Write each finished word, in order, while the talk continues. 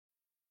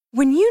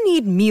When you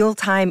need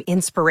mealtime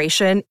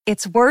inspiration,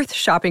 it's worth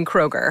shopping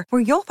Kroger,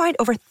 where you'll find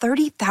over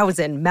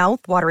 30,000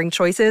 mouth-watering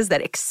choices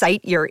that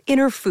excite your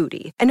inner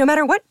foodie. And no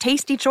matter what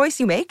tasty choice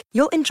you make,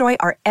 you'll enjoy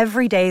our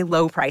everyday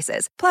low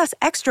prices, plus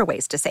extra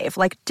ways to save,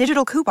 like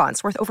digital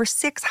coupons worth over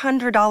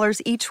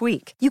 $600 each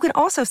week. You can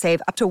also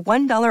save up to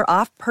 $1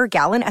 off per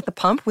gallon at the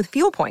pump with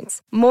fuel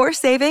points. More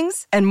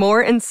savings and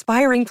more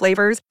inspiring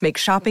flavors make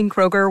shopping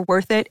Kroger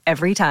worth it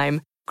every time.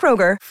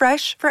 Kroger,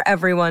 fresh for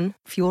everyone.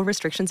 Fuel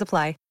restrictions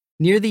apply.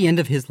 Near the end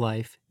of his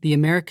life, the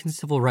American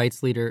civil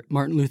rights leader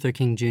Martin Luther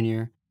King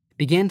Jr.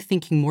 began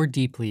thinking more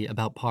deeply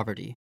about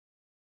poverty.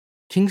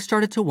 King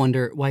started to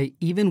wonder why,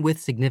 even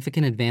with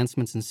significant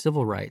advancements in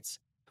civil rights,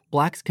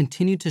 Blacks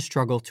continued to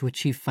struggle to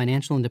achieve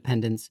financial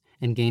independence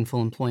and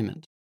gainful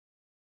employment.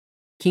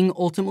 King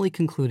ultimately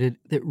concluded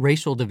that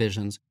racial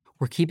divisions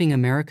were keeping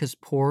America's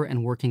poor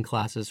and working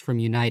classes from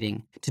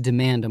uniting to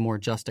demand a more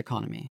just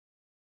economy.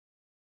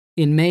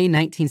 In May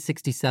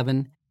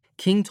 1967,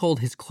 King told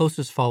his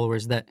closest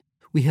followers that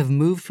we have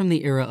moved from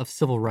the era of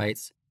civil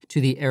rights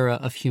to the era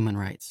of human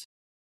rights.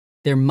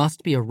 There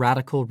must be a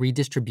radical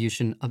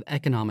redistribution of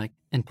economic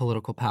and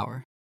political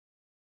power.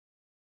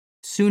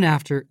 Soon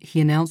after, he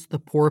announced the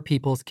Poor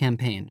People's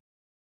Campaign,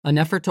 an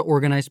effort to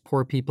organize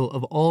poor people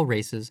of all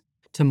races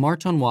to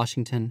march on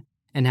Washington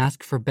and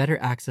ask for better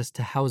access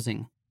to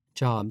housing,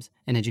 jobs,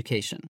 and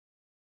education.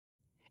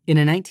 In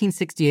a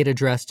 1968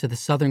 address to the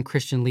Southern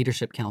Christian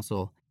Leadership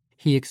Council,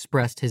 he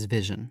expressed his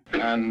vision.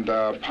 And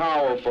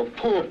power for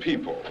poor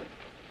people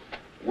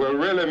will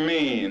really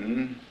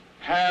mean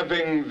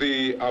having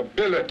the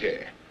ability,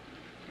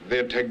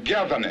 the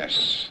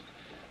togetherness,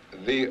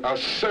 the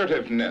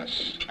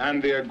assertiveness,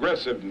 and the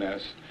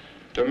aggressiveness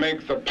to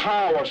make the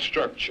power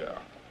structure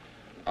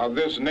of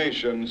this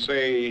nation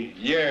say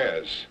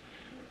yes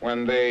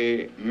when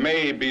they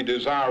may be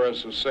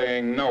desirous of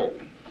saying no.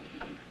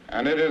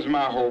 And it is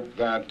my hope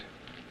that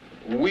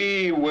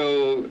we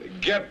will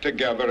get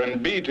together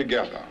and be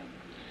together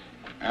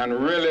and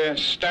really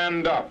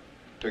stand up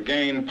to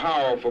gain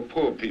power for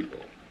poor people,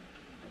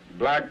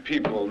 Black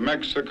people,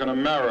 Mexican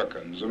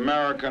Americans,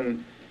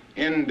 American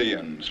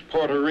Indians,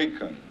 Puerto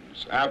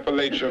Ricans,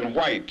 Appalachian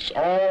whites,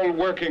 all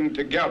working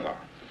together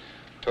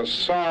to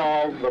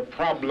solve the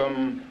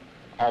problem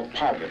of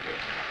poverty.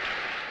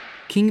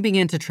 King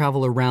began to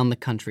travel around the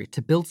country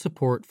to build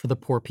support for the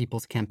Poor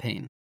People's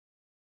Campaign.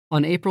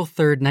 On April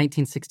 3,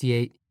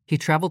 1968, he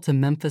traveled to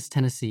Memphis,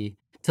 Tennessee,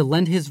 to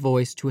lend his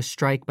voice to a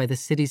strike by the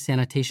city's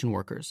sanitation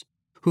workers,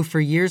 who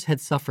for years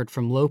had suffered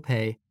from low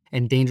pay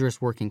and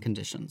dangerous working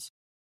conditions.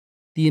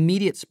 The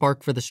immediate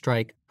spark for the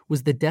strike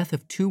was the death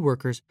of 2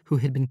 workers who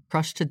had been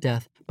crushed to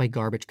death by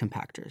garbage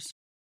compactors.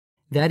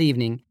 That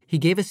evening, he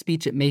gave a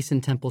speech at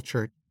Mason Temple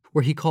Church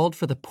where he called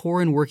for the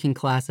poor and working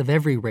class of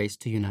every race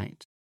to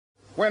unite.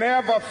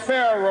 Whenever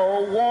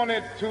Pharaoh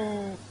wanted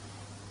to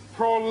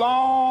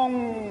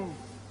prolong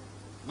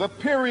the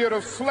period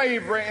of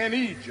slavery in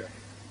Egypt,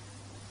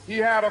 he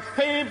had a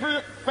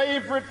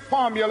favorite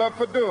formula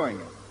for doing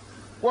it.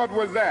 What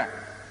was that?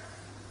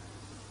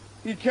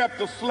 He kept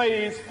the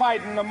slaves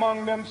fighting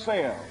among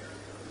themselves.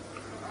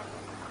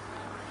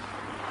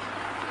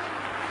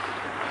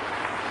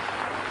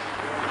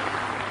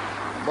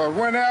 But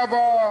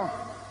whenever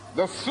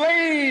the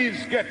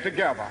slaves get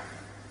together,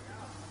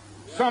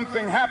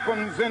 something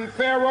happens in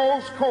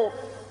Pharaoh's court,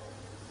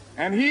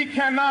 and he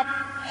cannot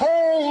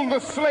hold the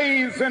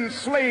slaves in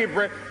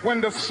slavery.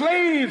 When the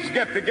slaves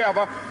get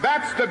together,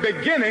 that's the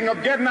beginning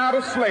of getting out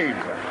of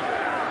slavery.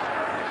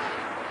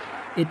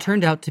 It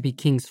turned out to be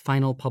King's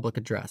final public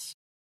address.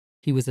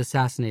 He was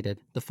assassinated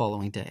the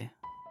following day.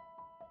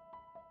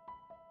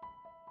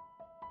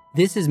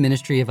 This is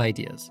Ministry of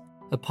Ideas,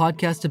 a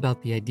podcast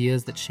about the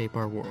ideas that shape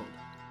our world.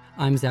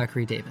 I'm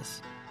Zachary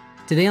Davis.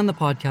 Today on the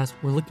podcast,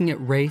 we're looking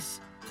at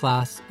race,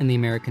 class, and the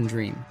American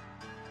dream.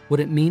 What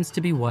it means to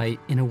be white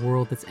in a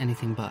world that's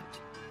anything but.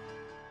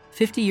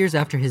 50 years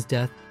after his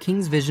death,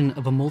 King's vision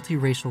of a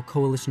multiracial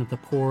coalition of the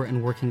poor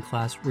and working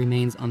class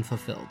remains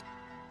unfulfilled.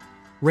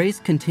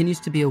 Race continues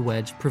to be a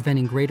wedge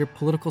preventing greater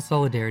political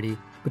solidarity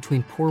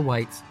between poor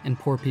whites and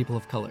poor people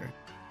of color.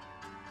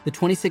 The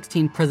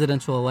 2016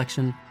 presidential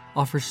election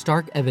offers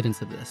stark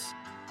evidence of this.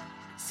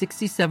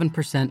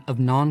 67% of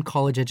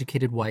non-college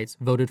educated whites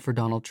voted for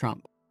Donald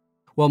Trump,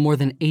 while more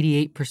than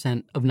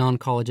 88% of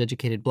non-college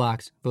educated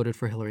Blacks voted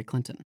for Hillary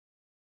Clinton.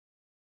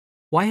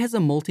 Why has a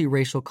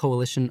multiracial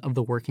coalition of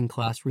the working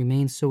class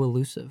remained so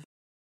elusive?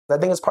 I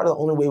think it's part of the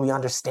only way we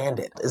understand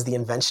it is the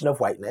invention of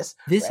whiteness.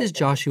 This is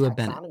Joshua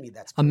Bennett,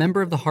 a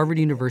member of the Harvard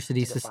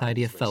University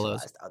Society of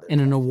Fellows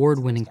and an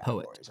award-winning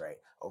poet.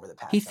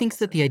 He thinks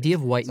that the idea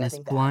of whiteness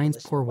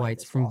blinds poor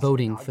whites from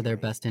voting for their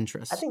best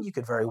interests. I think you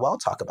could very well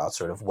talk about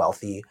sort of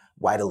wealthy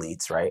white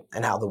elites, right?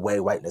 And how the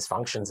way whiteness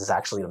functions is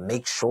actually to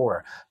make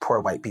sure poor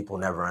white people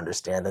never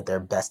understand that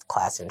their best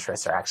class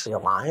interests are actually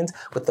aligned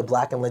with the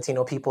Black and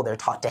Latino people they're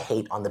taught to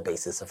hate on the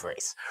basis of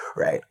race,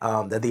 right?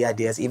 That the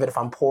idea is even if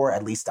I'm poor,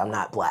 at least I'm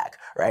not Black,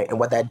 right? And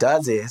what that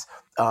does is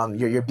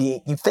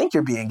you think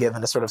you're being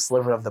given a sort of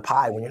sliver of the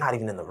pie when you're not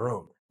even in the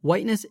room.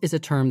 Whiteness is a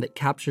term that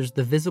captures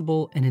the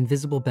visible and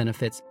invisible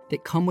benefits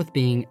that come with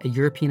being a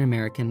European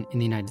American in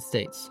the United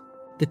States.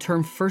 The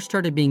term first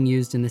started being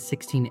used in the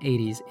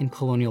 1680s in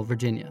colonial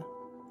Virginia.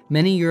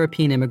 Many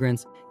European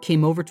immigrants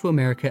came over to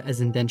America as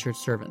indentured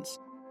servants,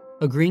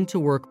 agreeing to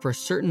work for a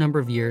certain number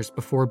of years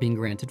before being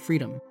granted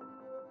freedom.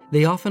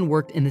 They often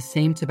worked in the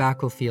same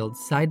tobacco fields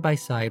side by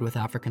side with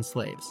African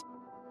slaves.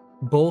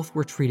 Both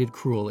were treated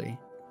cruelly,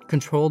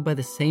 controlled by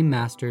the same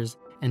masters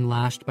and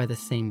lashed by the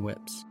same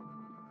whips.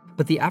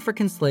 But the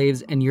African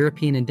slaves and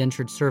European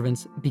indentured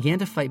servants began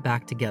to fight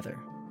back together.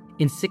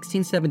 In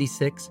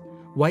 1676,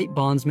 white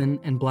bondsmen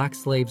and black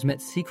slaves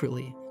met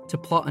secretly to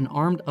plot an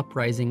armed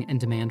uprising and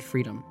demand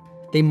freedom.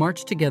 They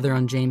marched together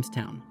on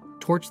Jamestown,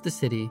 torched the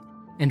city,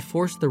 and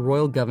forced the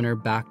royal governor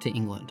back to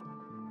England.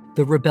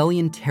 The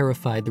rebellion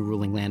terrified the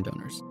ruling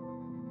landowners.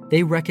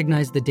 They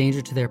recognized the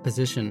danger to their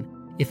position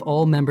if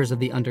all members of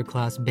the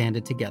underclass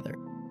banded together.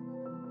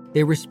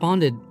 They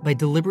responded by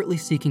deliberately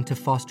seeking to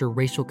foster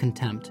racial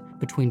contempt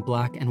between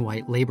black and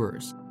white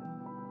laborers.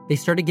 They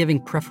started giving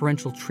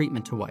preferential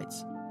treatment to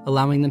whites,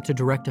 allowing them to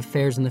direct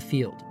affairs in the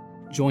field,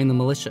 join the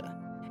militia,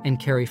 and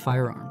carry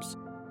firearms.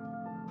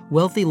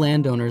 Wealthy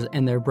landowners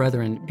and their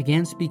brethren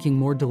began speaking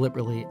more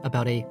deliberately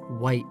about a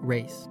white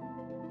race.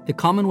 The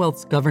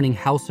Commonwealth's governing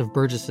House of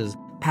Burgesses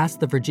passed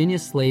the Virginia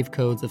Slave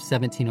Codes of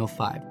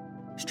 1705,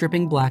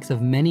 stripping blacks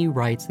of many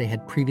rights they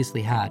had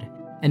previously had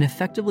and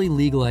effectively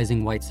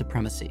legalizing white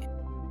supremacy.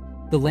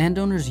 The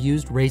landowners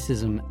used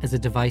racism as a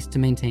device to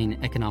maintain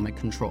economic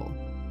control.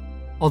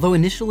 Although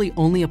initially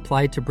only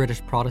applied to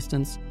British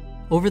Protestants,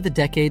 over the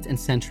decades and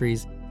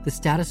centuries, the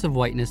status of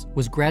whiteness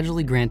was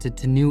gradually granted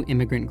to new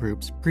immigrant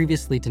groups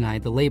previously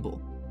denied the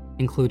label,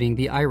 including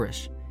the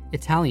Irish,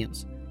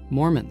 Italians,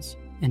 Mormons,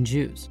 and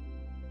Jews.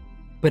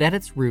 But at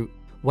its root,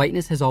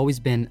 whiteness has always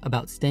been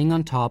about staying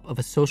on top of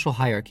a social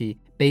hierarchy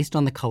based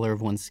on the color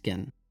of one's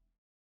skin.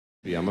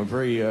 I'm a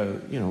very,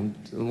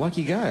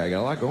 lucky guy. I got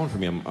a lot going for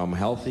me. I'm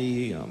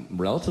healthy, I'm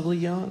relatively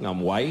young,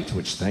 I'm white,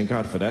 which thank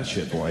God for that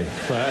shit, boy.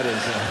 That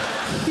is a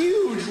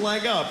huge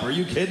leg up. Are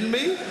you kidding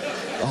me?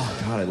 Oh,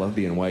 God, I love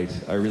being white.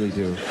 I really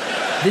do.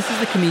 This is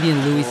the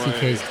comedian Louis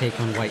C.K.'s take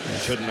on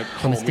whiteness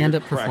from a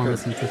stand-up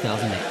performance in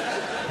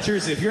 2008.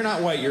 Seriously, if you're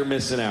not white, you're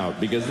missing out,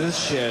 because this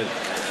shit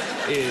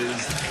is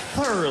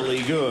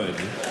thoroughly good.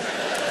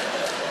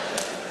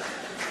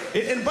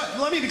 But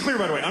let me be clear,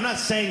 by the way, I'm not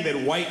saying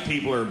that white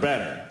people are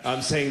better.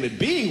 I'm saying that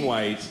being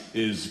white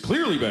is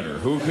clearly better.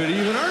 Who could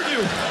even argue?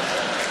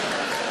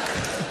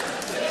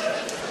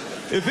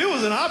 If it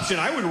was an option,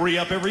 I would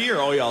re-up every year.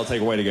 Oh, yeah, I'll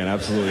take white again.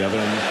 Absolutely. I've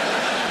been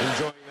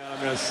enjoying that.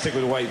 I'm going to stick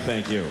with white.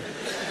 Thank you.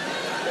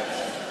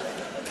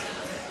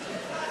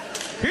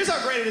 Here's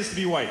how great it is to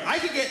be white. I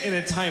could get in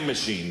a time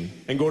machine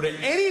and go to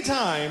any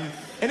time,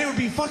 and it would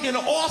be fucking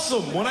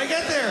awesome when I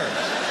get there.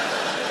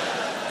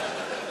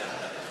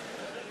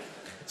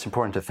 It's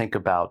important to think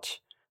about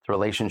the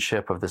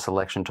relationship of this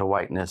election to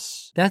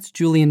whiteness. That's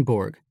Julian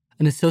Borg,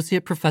 an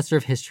associate professor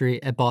of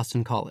history at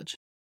Boston College.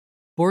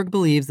 Borg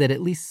believes that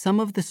at least some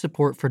of the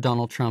support for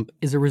Donald Trump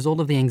is a result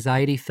of the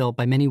anxiety felt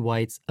by many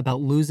whites about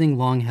losing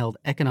long-held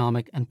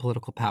economic and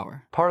political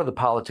power. Part of the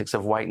politics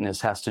of whiteness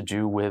has to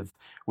do with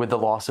the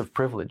loss of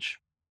privilege,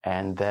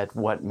 and that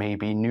what may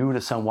be new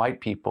to some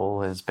white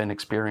people has been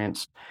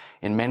experienced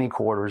in many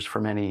quarters for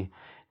many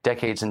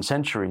decades and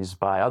centuries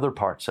by other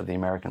parts of the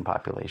American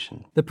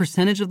population. The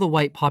percentage of the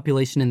white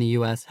population in the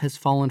U.S. has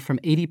fallen from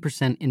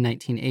 80% in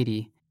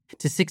 1980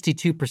 to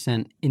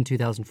 62% in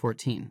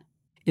 2014.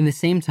 In the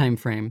same time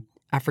frame,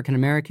 African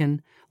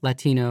American,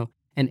 Latino,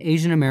 and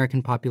Asian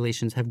American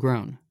populations have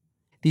grown.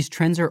 These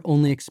trends are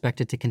only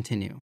expected to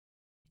continue.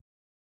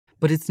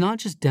 But it's not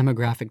just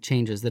demographic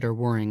changes that are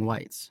worrying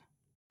whites.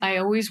 I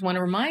always want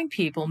to remind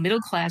people,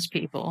 middle-class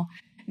people,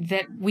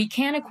 that we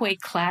can't equate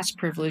class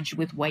privilege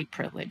with white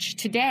privilege.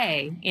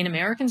 Today, in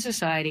American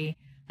society,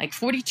 like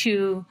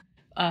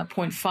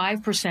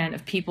 42.5%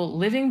 of people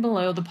living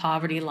below the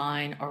poverty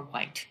line are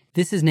white.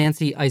 This is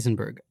Nancy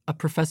Eisenberg, a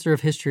professor of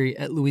history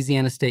at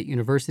Louisiana State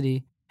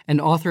University and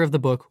author of the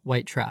book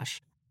White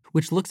Trash,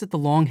 which looks at the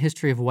long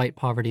history of white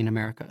poverty in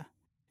America.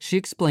 She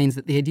explains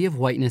that the idea of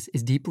whiteness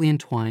is deeply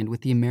entwined with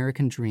the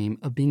American dream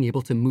of being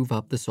able to move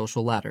up the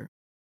social ladder.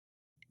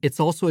 It's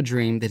also a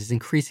dream that is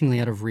increasingly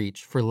out of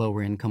reach for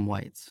lower-income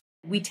whites.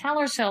 We tell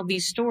ourselves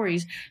these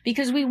stories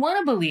because we want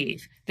to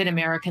believe that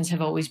Americans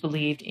have always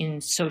believed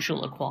in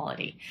social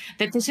equality,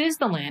 that this is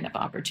the land of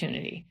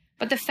opportunity.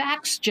 But the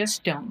facts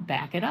just don't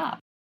back it up.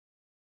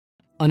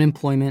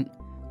 Unemployment,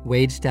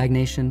 wage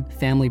stagnation,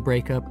 family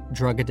breakup,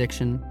 drug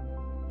addiction.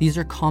 These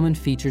are common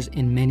features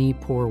in many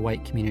poor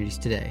white communities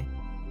today.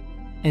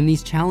 And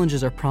these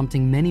challenges are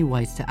prompting many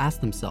whites to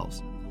ask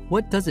themselves,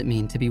 what does it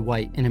mean to be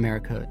white in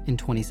America in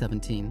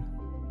 2017?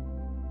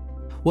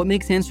 What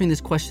makes answering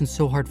this question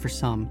so hard for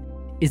some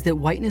is that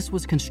whiteness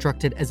was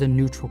constructed as a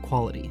neutral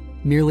quality,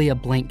 merely a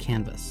blank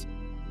canvas.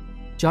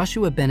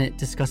 Joshua Bennett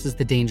discusses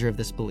the danger of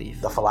this belief.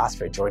 The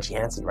philosopher George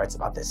Yancey writes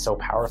about this so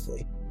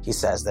powerfully. He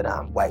says that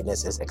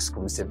whiteness is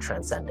exclusive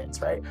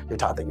transcendence, right? You're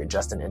taught that you're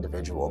just an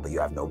individual, but you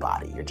have no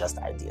body. You're just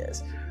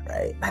ideas,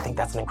 right? And I think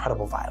that's an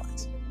incredible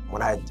violence.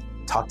 When I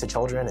talk to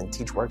children and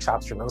teach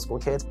workshops for middle school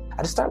kids,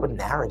 I just start with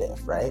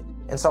narrative, right?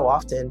 And so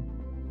often,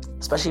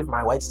 especially for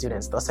my white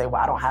students, they'll say,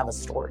 well, I don't have a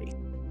story,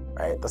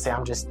 right? They'll say,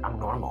 I'm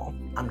normal,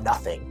 I'm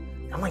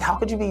nothing. I'm like, how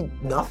could you be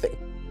nothing?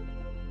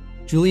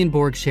 Julian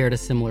Borg shared a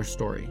similar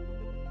story.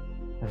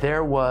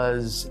 There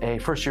was a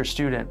first-year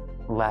student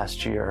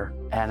last year,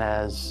 and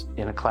as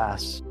in a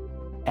class,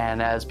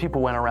 and as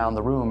people went around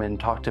the room and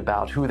talked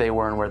about who they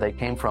were and where they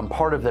came from,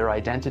 part of their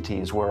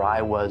identities were I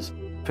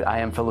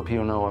am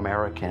Filipino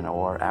American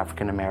or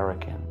African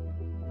American.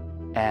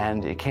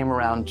 And it came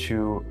around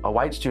to a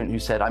white student who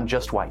said, I'm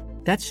just white.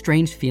 That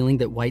strange feeling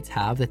that whites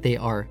have that they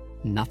are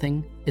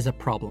nothing is a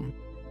problem.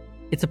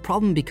 It's a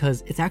problem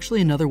because it's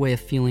actually another way of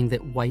feeling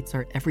that whites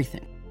are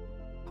everything.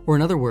 Or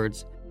in other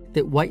words,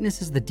 that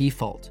whiteness is the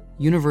default,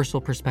 universal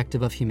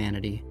perspective of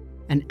humanity,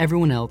 and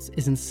everyone else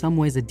is in some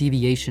ways a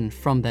deviation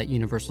from that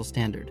universal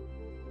standard.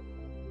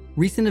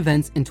 Recent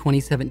events in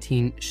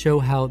 2017 show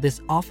how this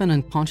often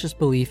unconscious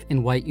belief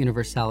in white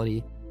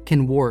universality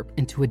can warp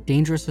into a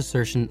dangerous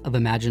assertion of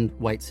imagined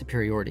white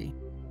superiority.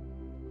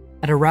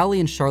 At a rally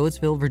in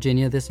Charlottesville,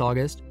 Virginia this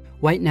August,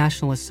 white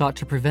nationalists sought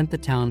to prevent the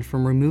town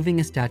from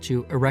removing a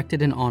statue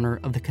erected in honor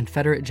of the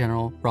Confederate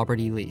General Robert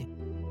E. Lee.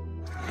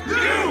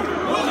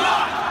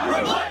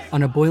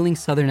 On a boiling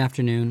southern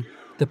afternoon,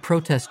 the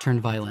protest turned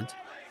violent,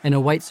 and a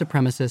white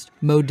supremacist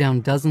mowed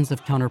down dozens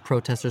of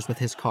counter-protesters with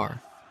his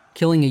car,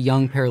 killing a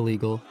young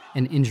paralegal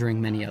and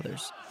injuring many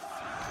others.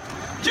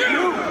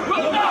 You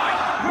will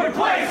not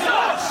replace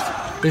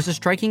us! There's a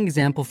striking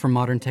example from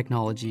modern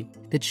technology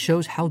that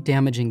shows how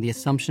damaging the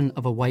assumption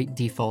of a white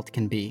default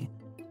can be.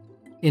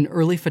 In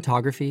early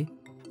photography,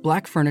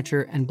 black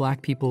furniture and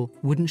black people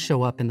wouldn't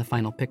show up in the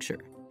final picture,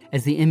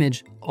 as the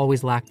image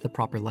always lacked the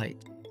proper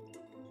light.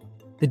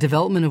 The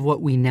development of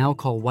what we now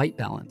call white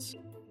balance,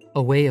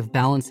 a way of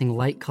balancing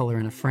light color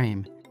in a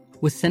frame,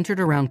 was centered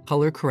around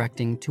color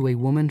correcting to a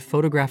woman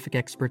photographic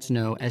experts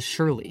know as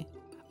Shirley,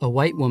 a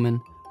white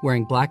woman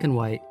wearing black and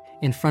white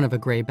in front of a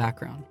gray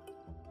background.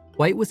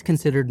 White was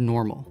considered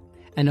normal,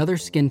 and other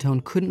skin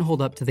tone couldn't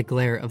hold up to the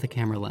glare of the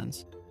camera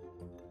lens.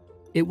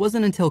 It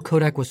wasn't until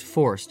Kodak was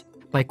forced,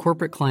 by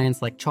corporate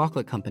clients like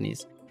chocolate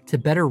companies, to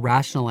better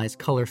rationalize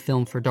color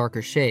film for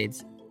darker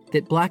shades,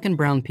 that black and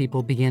brown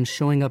people began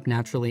showing up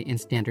naturally in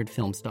standard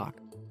film stock.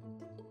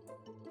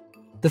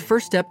 The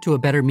first step to a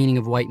better meaning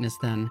of whiteness,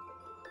 then,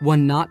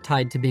 one not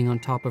tied to being on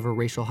top of a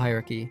racial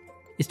hierarchy,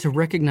 is to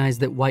recognize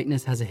that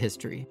whiteness has a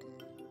history.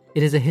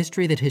 It is a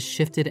history that has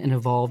shifted and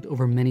evolved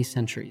over many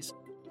centuries.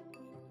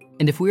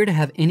 And if we are to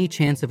have any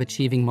chance of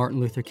achieving Martin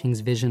Luther King's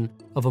vision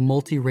of a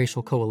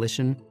multiracial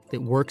coalition that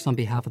works on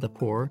behalf of the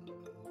poor,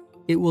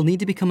 it will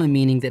need to become a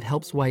meaning that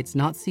helps whites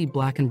not see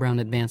black and brown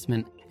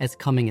advancement as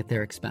coming at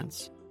their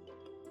expense.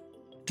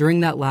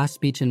 During that last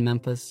speech in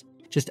Memphis,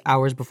 just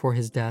hours before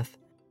his death,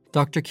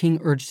 Dr.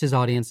 King urged his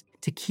audience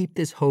to keep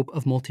this hope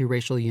of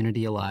multiracial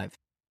unity alive.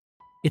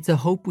 It's a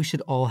hope we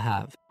should all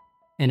have,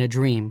 and a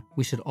dream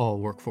we should all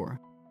work for.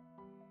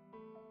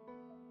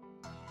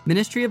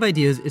 Ministry of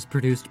Ideas is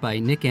produced by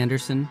Nick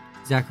Anderson,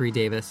 Zachary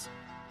Davis,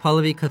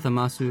 Pallavi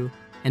Kathamasu,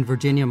 and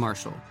Virginia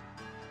Marshall.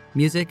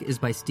 Music is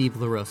by Steve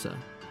LaRosa.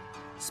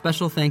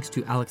 Special thanks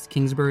to Alex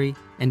Kingsbury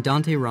and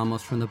Dante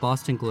Ramos from the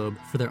Boston Globe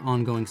for their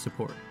ongoing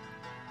support.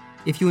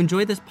 If you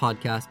enjoy this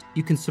podcast,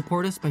 you can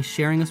support us by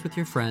sharing us with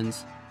your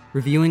friends,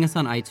 reviewing us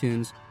on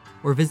iTunes,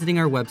 or visiting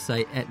our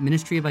website at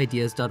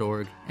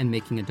ministryofideas.org and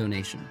making a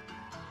donation.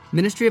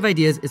 Ministry of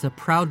Ideas is a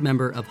proud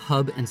member of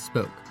Hub and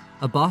Spoke,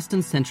 a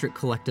Boston-centric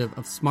collective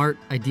of smart,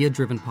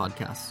 idea-driven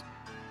podcasts.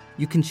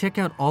 You can check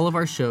out all of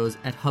our shows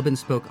at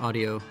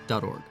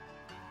hubandspokeaudio.org.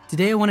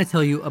 Today I want to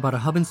tell you about a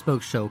Hub and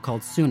Spoke show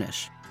called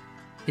Soonish.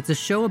 It's a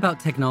show about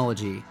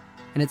technology,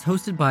 and it's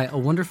hosted by a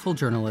wonderful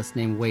journalist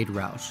named Wade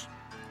Roush.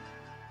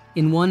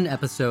 In one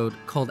episode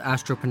called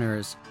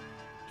Astropreneurs,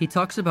 he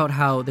talks about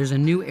how there's a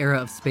new era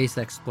of space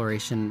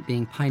exploration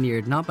being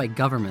pioneered not by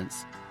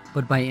governments,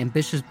 but by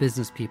ambitious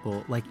business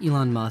people like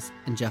Elon Musk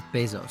and Jeff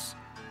Bezos.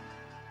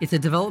 It's a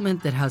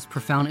development that has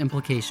profound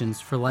implications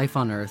for life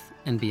on Earth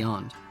and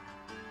beyond.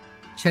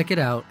 Check it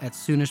out at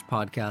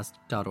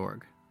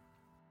soonishpodcast.org.